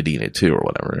like nudity in it too, or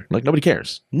whatever. Like nobody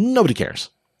cares. Nobody cares.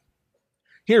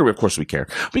 Here, of course, we care.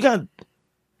 We got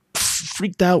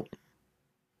freaked out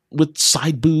with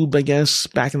side boob, I guess,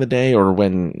 back in the day, or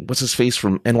when what's his face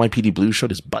from NYPD Blue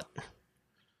showed his butt.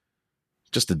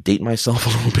 Just to date myself a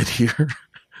little bit here.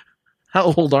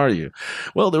 How old are you?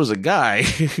 Well, there was a guy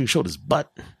who showed his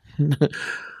butt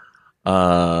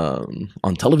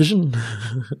on television.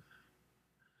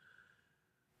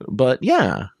 But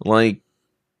yeah, like,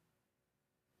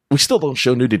 we still don't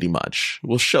show nudity much.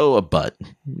 We'll show a butt.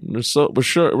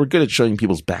 We're good at showing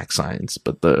people's back signs,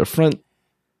 but the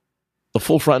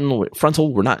full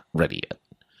frontal, we're not ready yet.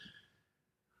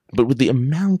 But with the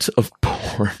amount of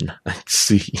porn I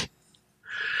see,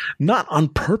 not on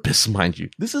purpose, mind you,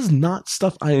 this is not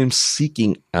stuff I am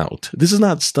seeking out. This is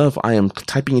not stuff I am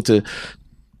typing into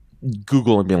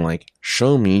Google and being like,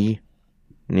 show me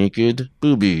naked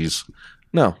boobies.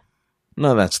 No,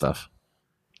 none of that stuff.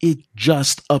 It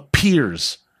just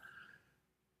appears.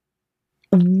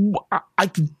 I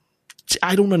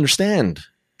don't understand.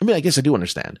 I mean, I guess I do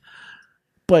understand.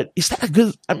 But is that a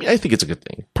good... I mean, I think it's a good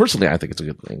thing. Personally, I think it's a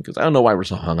good thing. Because I don't know why we're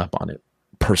so hung up on it.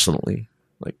 Personally.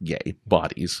 Like, yay,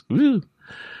 bodies. Woo.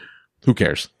 Who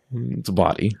cares? It's a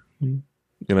body. You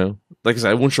know? Like I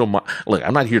said, I won't show my... Look,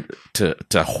 I'm not here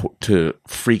to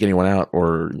freak anyone out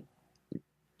or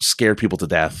scare people to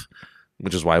death.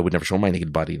 Which is why I would never show my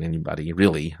naked body to anybody,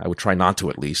 really. I would try not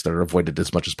to, at least, or avoid it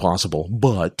as much as possible.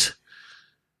 But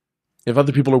if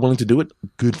other people are willing to do it,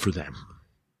 good for them.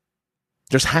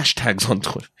 There's hashtags on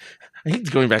Twitter. I hate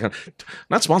going back on...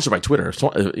 Not sponsored by Twitter.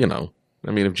 So, you know,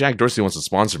 I mean, if Jack Dorsey wants to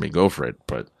sponsor me, go for it.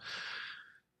 But,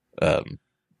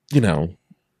 you know,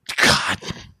 God,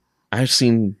 I've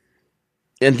seen...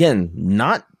 Again,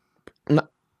 not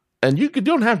and you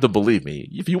don't have to believe me.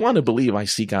 If you want to believe I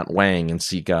seek out Wang and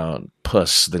seek out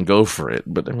puss, then go for it.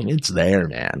 But, I mean, it's there,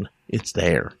 man. It's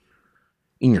there.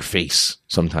 In your face,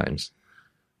 sometimes.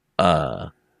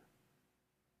 And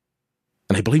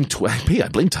I blame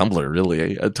Tumblr,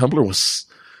 really.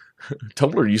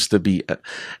 Tumblr used to be...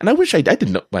 and I wish I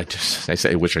didn't know... I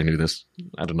say I wish I knew this.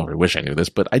 I don't know if I wish I knew this,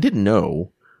 but I didn't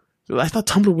know. I thought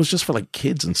Tumblr was just for, like,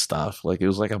 kids and stuff. Like, it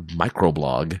was like a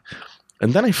microblog.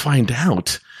 And then I find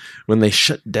out when they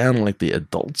shut down like the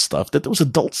adult stuff that there was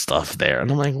adult stuff there.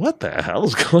 And I'm like, what the hell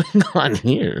is going on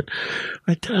here?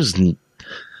 Like, there's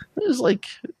like,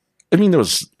 I mean, there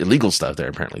was illegal stuff there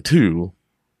apparently too,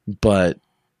 but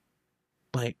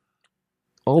like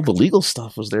all the legal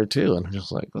stuff was there too. And I'm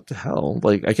just like, what the hell?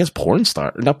 Like, I guess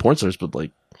not porn stars, but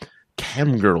like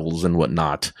cam girls and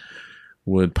whatnot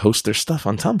would post their stuff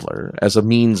on Tumblr as a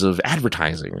means of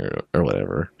advertising or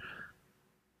whatever.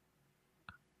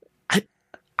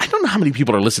 I don't know how many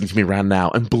people are listening to me around now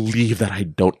and believe that I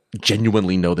don't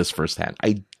genuinely know this firsthand.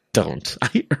 I don't.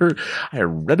 I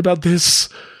read about this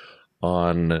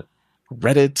on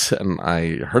Reddit, and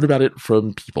I heard about it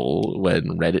from people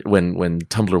when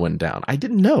Tumblr went down. I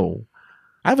didn't know.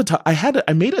 I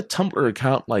made a Tumblr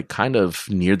account like kind of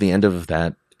near the end of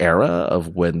that era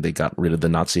of when they got rid of the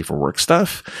not safe for work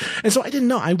stuff, and so I didn't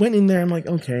know. I went in there. I'm like,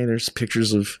 okay, there's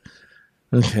pictures of,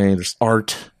 okay, there's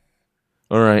art.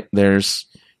 All right, there's,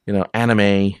 you know,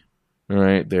 anime. All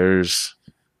right, there's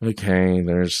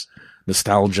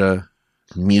nostalgia,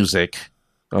 music.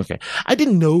 Okay, I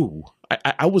didn't know.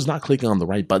 I was not clicking on the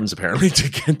right buttons apparently to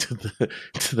get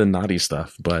to the naughty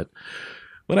stuff, but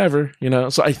whatever, you know.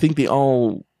 So I think they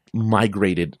all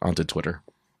migrated onto Twitter,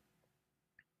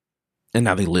 and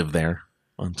now they live there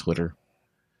on Twitter.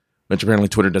 Which apparently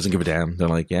Twitter doesn't give a damn. They're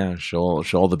like, yeah, show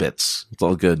all the bits. It's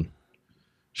all good.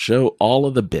 Show all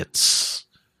of the bits.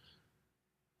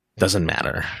 Doesn't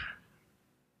matter.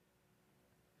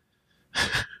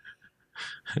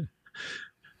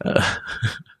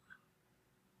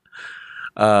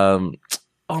 Oh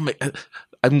my,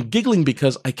 I'm giggling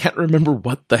because I can't remember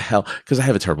what the hell, because I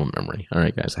have a terrible memory. All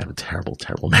right, guys, I have a terrible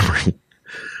memory.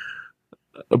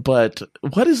 But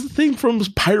what is the thing from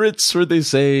Pirates where they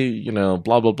say, you know,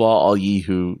 blah, blah, blah, all ye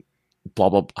who, blah,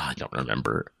 blah, blah. I don't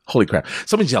remember. Holy crap.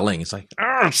 Someone's yelling. It's like,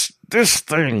 it's this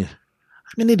thing.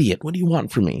 I'm an idiot. What do you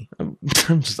want from me? I'm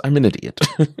an idiot.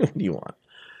 What do you want?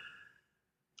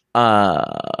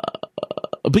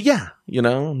 But yeah, you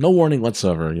know, no warning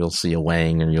whatsoever. You'll see a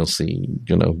Wang and you'll see,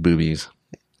 you know, boobies.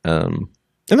 And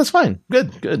that's fine.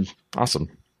 Good. Awesome.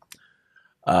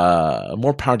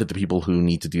 More power to the people who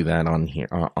need to do that on here,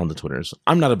 on the Twitters.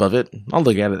 I'm not above it. I'll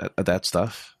look at it, at that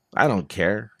stuff. I don't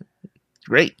care.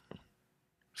 Great.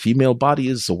 Female body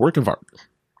is a work of art.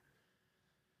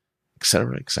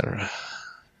 Etc., etc.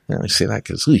 Yeah, I say that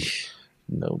because,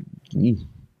 no.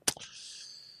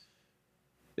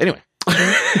 Anyway.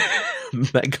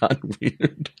 That got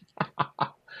weird.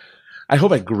 I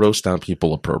hope I grossed out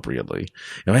people appropriately.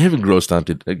 If I haven't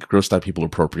grossed out people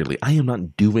appropriately, I am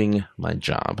not doing my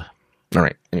job. All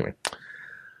right. Anyway.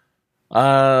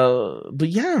 But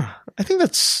yeah, I think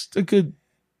that's a good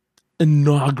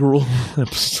inaugural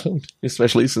episode,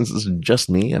 especially since it's just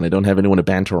me and I don't have anyone to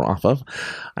banter off of.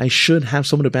 I should have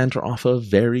someone to banter off of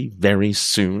very, very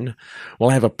soon. Will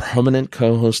I have a permanent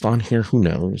co-host on here? Who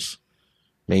knows?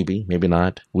 Maybe, maybe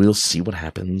not. We'll see what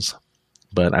happens.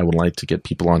 But I would like to get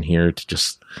people on here to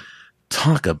just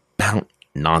talk about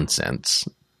nonsense.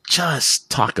 Just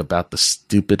talk about the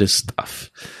stupidest stuff.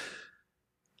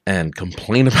 and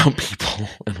complain about people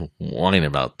and whine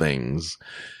about things.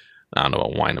 I don't know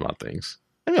about whine about things.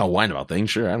 I mean, I'll whine about things,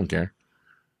 sure, I don't care.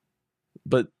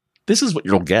 But this is what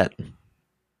you'll get.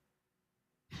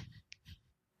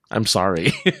 I'm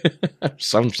sorry.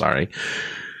 I'm sorry.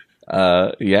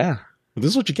 Yeah, this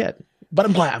is what you get. But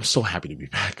I'm glad. I'm so happy to be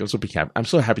back. I'm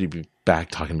so happy to be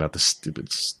back talking about this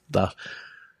stupid stuff.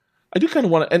 I do kind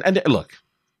of want to, and look,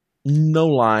 no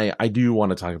lie, I do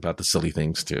want to talk about the silly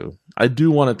things too. I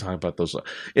do want to talk about those.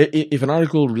 If an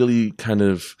article really kind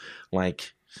of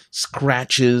like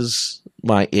scratches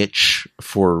my itch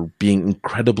for being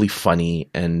incredibly funny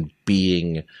and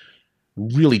being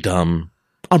really dumb,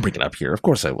 I'll bring it up here. Of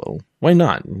course I will. Why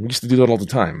not? We used to do that all the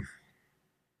time.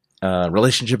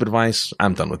 Relationship advice,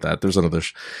 I'm done with that. There's another.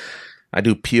 I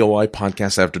do POI,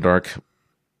 Podcast After Dark.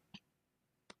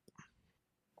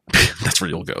 That's where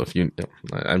you'll go.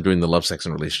 I'm doing the love, sex,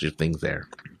 and relationship things there.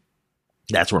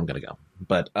 That's where I'm gonna go.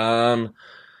 But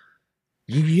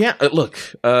yeah. Look,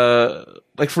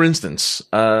 like for instance,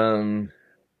 I'm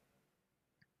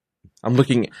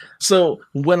looking. So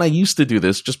when I used to do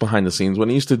this, just behind the scenes, when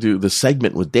I used to do the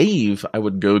segment with Dave, I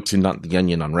would go to Not the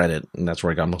Onion on Reddit, and that's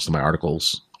where I got most of my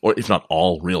articles, or if not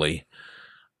all, really,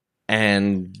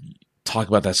 and talk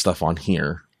about that stuff on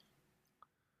here.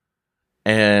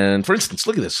 And for instance,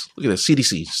 look at this.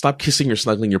 CDC, stop kissing or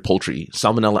snuggling your poultry.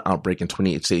 Salmonella outbreak in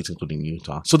 28 states, including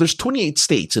Utah. So there's 28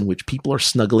 states in which people are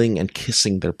snuggling and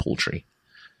kissing their poultry.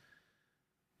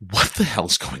 What the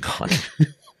hell's going on?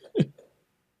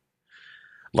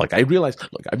 Look, I've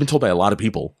been told by a lot of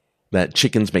people that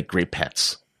chickens make great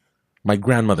pets. My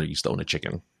grandmother used to own a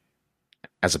chicken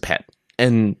as a pet.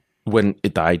 And when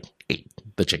it died, ate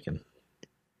the chicken,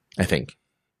 I think.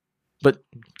 But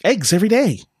eggs every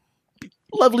day.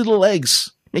 Lovely little eggs.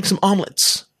 Make some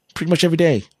omelets pretty much every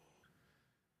day.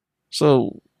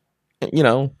 So,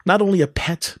 not only a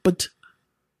pet, but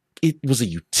it was a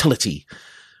utility.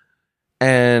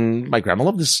 And my grandma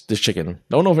loved this chicken.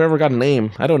 Don't know if I ever got a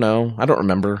name. I don't know. I don't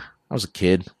remember. I was a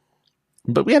kid.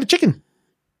 But we had a chicken.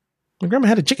 My grandma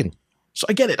had a chicken. So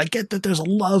I get it. I get that there's a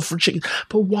love for chicken.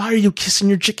 But why are you kissing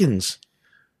your chickens?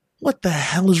 What the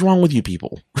hell is wrong with you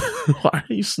people? Why are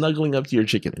you snuggling up to your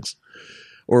chickens?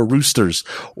 Or roosters,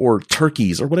 or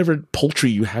turkeys, or whatever poultry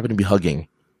you happen to be hugging.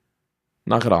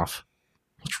 Knock it off.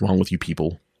 What's wrong with you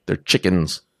people? They're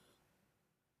chickens.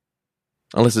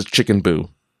 Unless it's Chicken Boo.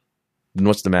 Then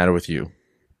what's the matter with you?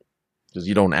 Because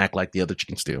you don't act like the other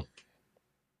chickens do.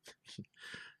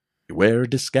 You wear a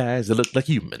disguise that looks like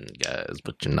human guys,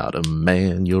 but you're not a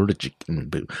man, you're a Chicken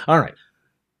Boo. Alright.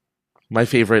 My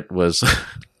favorite was...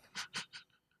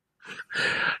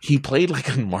 he played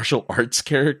like a martial arts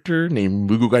character named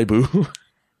Mugugai Boo.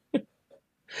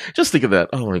 Just think of that.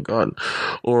 Oh my god.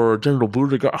 Or General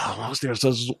Beauregard. Oh, what was there?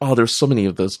 There's so many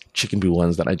of those Chicken Boo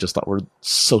ones that I just thought were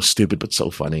so stupid but so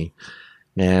funny.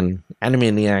 Man,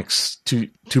 Animaniacs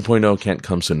 2.0 can't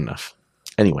come soon enough.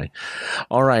 Anyway.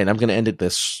 Alright, I'm going to end it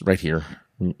this right here.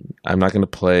 I'm not going to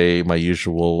play my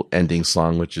usual ending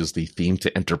song, which is the theme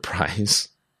to Enterprise.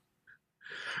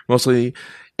 Mostly...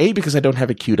 A, because I don't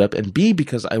have it queued up, and B,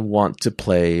 because I want to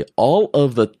play all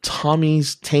of the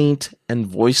Tommy's Taint and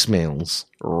voicemails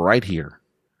right here.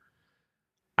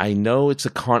 I know it's I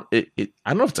don't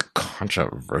know if it's a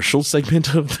controversial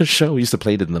segment of the show. We used to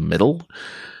play it in the middle.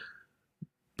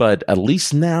 But at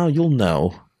least now you'll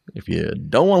know. If you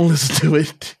don't want to listen to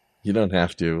it, you don't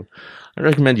have to. I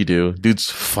recommend you do.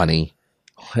 Dude's funny.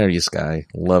 Hilarious guy.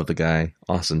 Love the guy.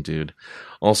 Awesome dude.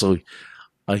 Also...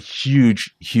 a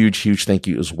huge, huge, huge thank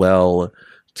you as well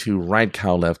to Ryan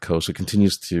Levkos, who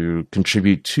continues to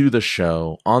contribute to the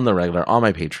show on the regular on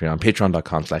my Patreon,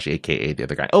 patreon.com/aka the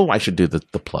other guy. Oh, I should do the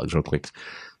plugs real quick.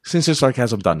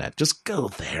 SincerSarcasm.net. Just go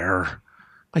there.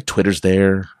 My Twitter's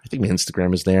there. I think my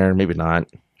Instagram is there. Maybe not.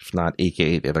 If not,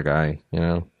 aka the other guy.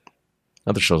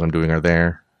 Other shows I'm doing are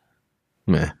there.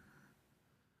 Meh.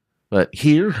 But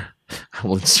here, I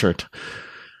will insert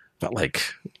about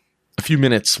a few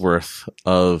minutes worth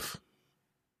of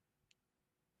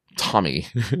Tommy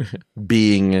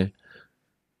being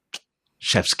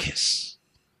Chef's Kiss.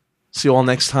 See you all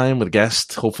next time with a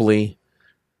guest, hopefully.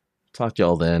 Talk to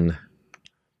y'all then.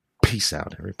 Peace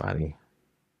out, everybody.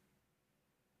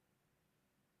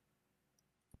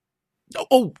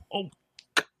 Oh,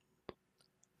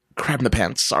 crab in the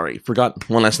pants. Sorry, forgot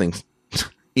one last thing.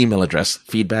 Email address,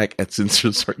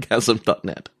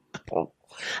 feedback@sinceresarcasm.net.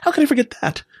 How can I forget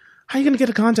that? How are you going to get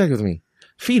in contact with me?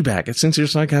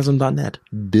 Feedback@sinceresarcasm.net.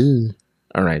 Duh.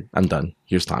 Alright, I'm done.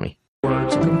 Here's Tommy.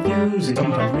 Words are confusing,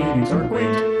 sometimes meanings are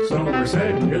quaint, so we're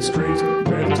setting it straight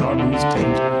with Tommy's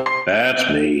Taint. That's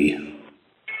me.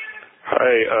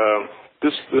 Hi,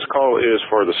 This call is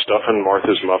for the Stuffin'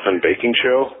 Martha's Muffin Baking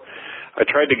Show. I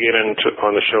tried to get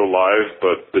on the show live,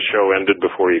 but the show ended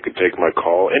before you could take my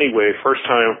call. Anyway,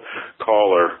 first-time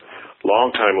caller,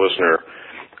 long-time listener.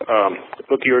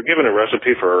 Look, you were given a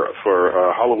recipe for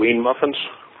Halloween muffins,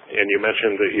 and you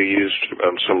mentioned that you used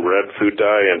some red food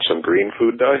dye and some green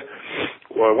food dye.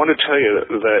 Well, I want to tell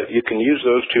you that you can use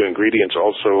those two ingredients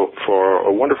also for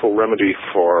a wonderful remedy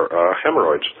for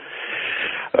hemorrhoids.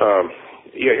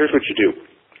 Here's what you do.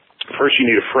 First, you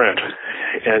need a friend,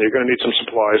 and you're going to need some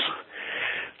supplies,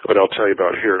 what I'll tell you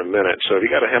about here in a minute. So if you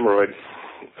got a hemorrhoid,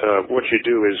 what you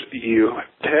do is you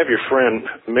have your friend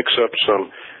mix up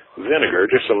some vinegar,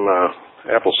 just some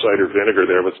apple cider vinegar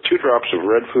there with 2 drops of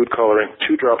red food coloring,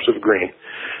 2 drops of green.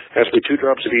 It has to be 2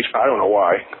 drops of each. I don't know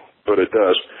why, but it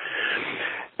does.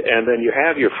 And then you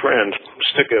have your friend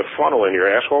stick a funnel in your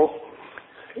asshole,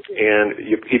 and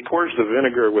he pours the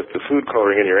vinegar with the food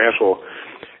coloring in your asshole,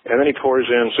 and then he pours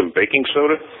in some baking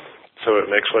soda, so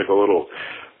it makes like a little,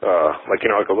 like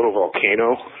a little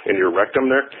volcano in your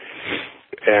rectum there.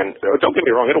 And don't get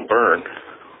me wrong, it'll burn,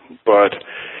 but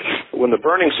when the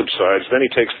burning subsides, then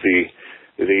he takes the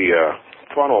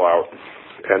funnel out,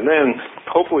 and then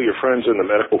hopefully your friend's in the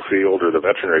medical field or the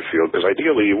veterinary field, because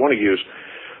ideally you want to use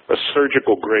a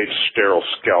surgical grade sterile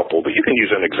scalpel, but you can use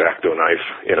an X-Acto knife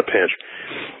in a pinch.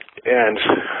 And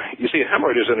you see, a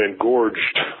hemorrhoid is an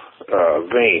engorged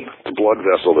vein, the blood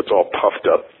vessel that's all puffed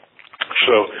up.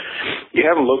 So you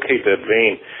have them locate that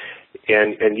vein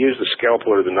and use the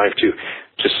scalpel or the knife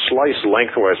to slice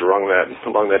lengthwise along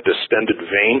that distended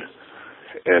vein,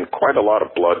 and quite a lot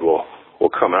of blood will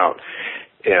come out.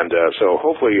 And so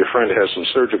hopefully your friend has some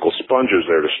surgical sponges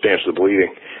there to stanch the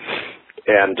bleeding.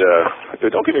 And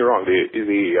don't get me wrong, it'll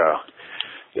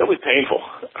be painful.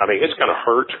 I mean, it's going to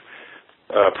hurt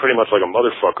pretty much like a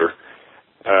motherfucker,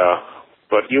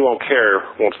 but you won't care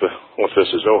once this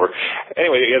is over.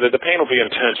 Anyway, the pain will be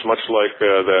intense, much like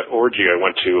that orgy I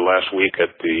went to last week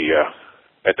at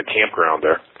the campground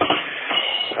there.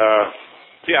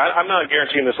 I'm not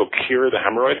guaranteeing this will cure the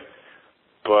hemorrhoid,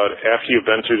 but after you've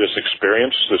been through this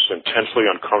experience, this intensely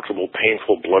uncomfortable,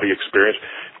 painful, bloody experience,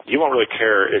 you won't really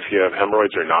care if you have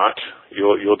hemorrhoids or not.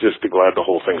 You'll just be glad the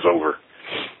whole thing's over.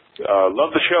 Love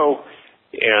the show,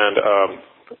 and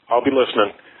I'll be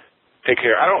listening. Take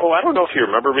care. I don't know if you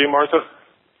remember me, Martha,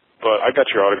 but I got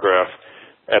your autograph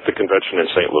at the convention in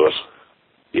St. Louis.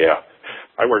 Yeah,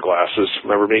 I wear glasses.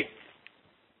 Remember me?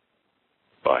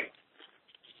 Bye.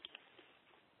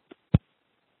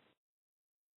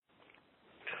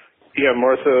 Yeah,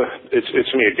 Martha,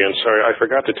 it's me again. Sorry, I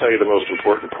forgot to tell you the most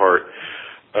important part.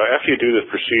 After you do the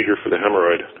procedure for the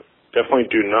hemorrhoid, definitely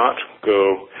do not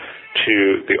go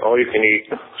to the all-you-can-eat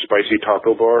spicy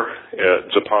taco bar at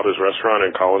Zapata's restaurant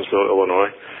in Collinsville, Illinois,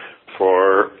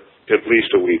 for at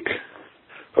least a week.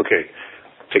 Okay,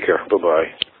 take care.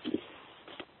 Bye-bye.